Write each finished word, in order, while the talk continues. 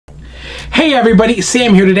Hey everybody,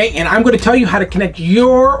 Sam here today, and I'm going to tell you how to connect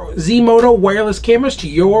your Zmodo wireless cameras to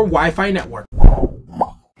your Wi-Fi network.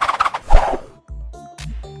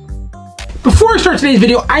 Before I start today's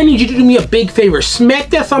video, I need you to do me a big favor. Smack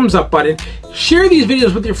that thumbs up button, share these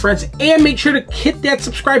videos with your friends, and make sure to hit that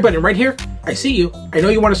subscribe button right here. I see you. I know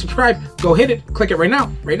you want to subscribe. Go hit it. Click it right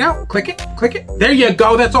now. Right now. Click it. Click it. There you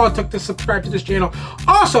go. That's all it took to subscribe to this channel.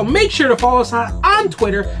 Also, make sure to follow us on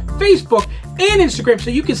Twitter, Facebook, and Instagram so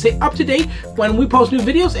you can stay up to date when we post new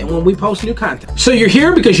videos and when we post new content. So you're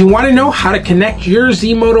here because you want to know how to connect your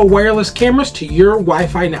Zmodo wireless cameras to your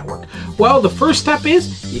Wi-Fi network. Well, the first step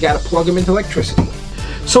is you got to plug them into electricity.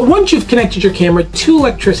 So once you've connected your camera to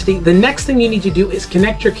electricity, the next thing you need to do is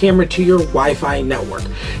connect your camera to your Wi-Fi network.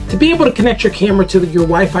 To be able to connect your camera to your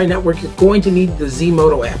Wi-Fi network, you're going to need the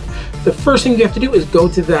Zmodo app. The first thing you have to do is go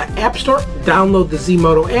to the App Store, download the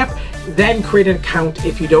Zmodo app, then create an account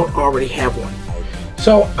if you don't already have one.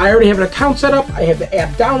 So I already have an account set up. I have the app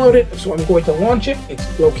downloaded, so I'm going to launch it.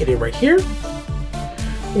 It's located right here.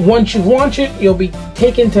 Once you launch it, you'll be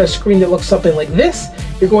taken to a screen that looks something like this.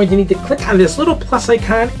 You're going to need to click on this little plus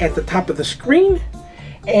icon at the top of the screen,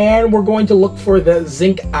 and we're going to look for the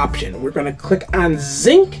Sync option. We're going to click on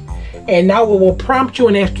Sync, and now it will prompt you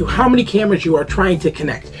and ask you how many cameras you are trying to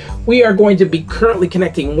connect. We are going to be currently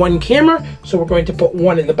connecting one camera, so we're going to put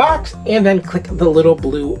one in the box and then click the little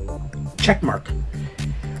blue check mark.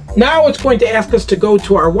 Now it's going to ask us to go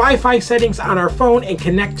to our Wi-Fi settings on our phone and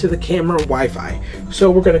connect to the camera Wi-Fi.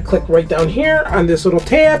 So we're going to click right down here on this little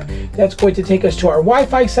tab. That's going to take us to our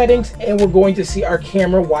Wi-Fi settings, and we're going to see our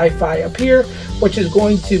camera Wi-Fi appear, which is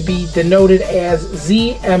going to be denoted as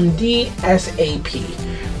ZMD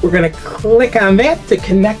SAP. We're going to click on that to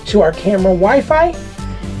connect to our camera Wi-Fi,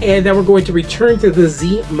 and then we're going to return to the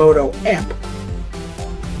Zmodo app.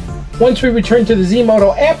 Once we return to the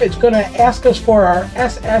Zmodo app, it's going to ask us for our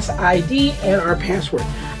SSID and our password.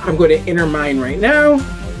 I'm going to enter mine right now.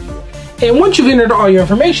 And once you've entered all your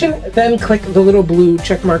information, then click the little blue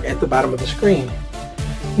check mark at the bottom of the screen.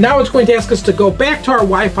 Now it's going to ask us to go back to our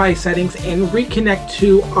Wi-Fi settings and reconnect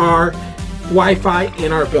to our Wi-Fi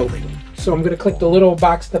in our building. So I'm going to click the little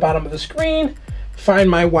box at the bottom of the screen, find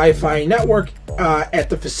my Wi-Fi network at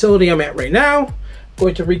the facility I'm at right now.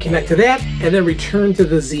 Going to reconnect to that and then return to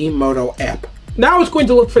the Zmodo app. Now it's going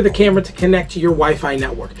to look for the camera to connect to your Wi-Fi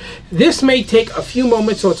network. This may take a few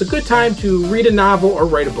moments, so it's a good time to read a novel or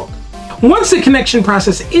write a book. Once the connection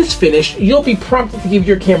process is finished, you'll be prompted to give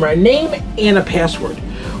your camera a name and a password.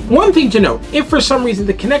 One thing to note, if for some reason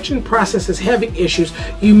the connection process is having issues,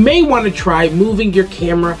 you may want to try moving your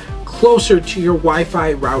camera closer to your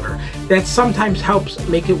Wi-Fi router. That sometimes helps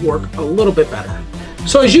make it work a little bit better.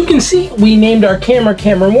 So as you can see, we named our camera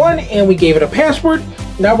Camera 1 and we gave it a password.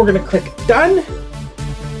 Now we're going to click Done,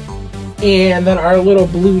 and then our little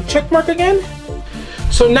blue check mark again.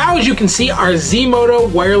 So now as you can see, our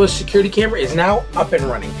Zmodo wireless security camera is now up and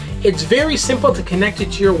running. It's very simple to connect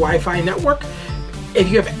it to your Wi-Fi network. If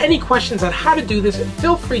you have any questions on how to do this,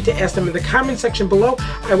 feel free to ask them in the comment section below.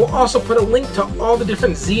 I will also put a link to all the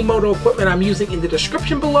different Zmodo equipment I'm using in the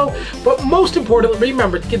description below. But most importantly,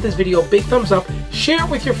 remember to give this video a big thumbs up, share it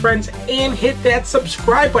with your friends, and hit that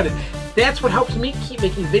subscribe button. That's what helps me keep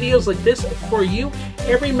making videos like this for you.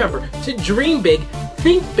 And remember to dream big,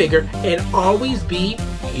 think bigger, and always be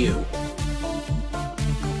you.